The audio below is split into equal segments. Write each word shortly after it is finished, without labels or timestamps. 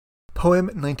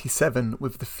Poem 97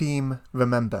 with the theme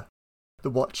Remember. The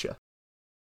Watcher.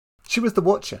 She was the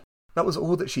Watcher. That was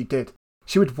all that she did.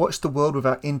 She would watch the world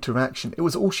without interaction. It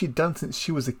was all she'd done since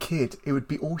she was a kid. It would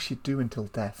be all she'd do until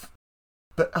death.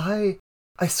 But I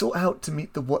sought out to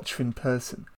meet the Watcher in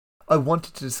person. I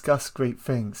wanted to discuss great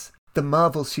things. The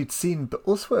marvels she'd seen, but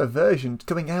also her aversion to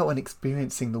going out and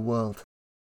experiencing the world.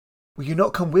 "Will you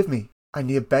not come with me?" I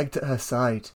near begged at her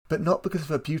side, but not because of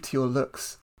her beauty or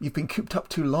looks. "You've been cooped up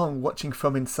too long, watching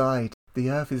from inside.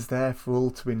 The earth is there for all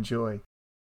to enjoy."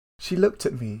 She looked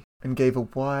at me and gave a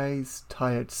wise,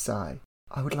 tired sigh.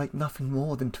 "I would like nothing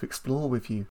more than to explore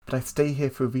with you, but I stay here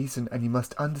for a reason and you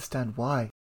must understand why."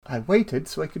 I waited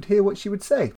so I could hear what she would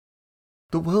say.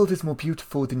 "The world is more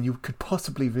beautiful than you could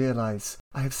possibly realize.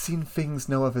 I have seen things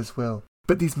no others will,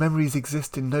 but these memories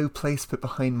exist in no place but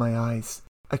behind my eyes.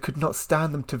 I could not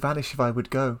stand them to vanish if I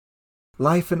would go.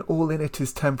 Life and all in it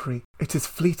is temporary. It is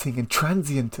fleeting and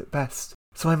transient at best.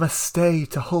 So I must stay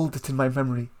to hold it in my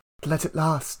memory, to let it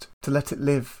last, to let it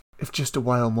live, if just a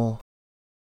while more."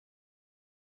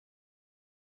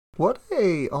 What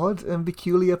a odd and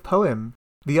peculiar poem.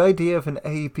 The idea of an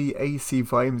A-B-A-C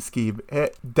rhyme scheme,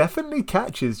 it definitely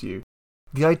catches you.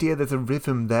 The idea there's a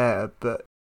rhythm there, but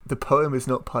the poem is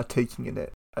not partaking in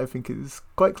it, I think is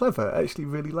quite clever. I actually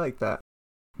really like that.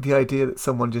 The idea that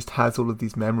someone just has all of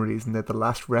these memories and they're the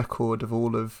last record of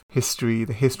all of history,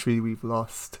 the history we've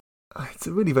lost. It's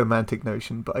a really romantic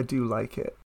notion, but I do like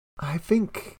it. I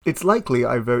think it's likely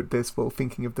I wrote this while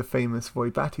thinking of the famous Roy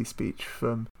Batty speech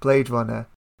from Blade Runner.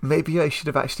 Maybe I should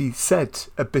have actually said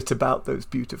a bit about those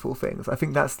beautiful things. I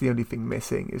think that's the only thing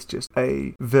missing, is just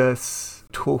a verse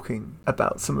talking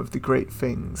about some of the great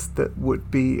things that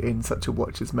would be in such a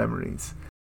watcher's memories.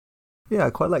 Yeah,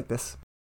 I quite like this.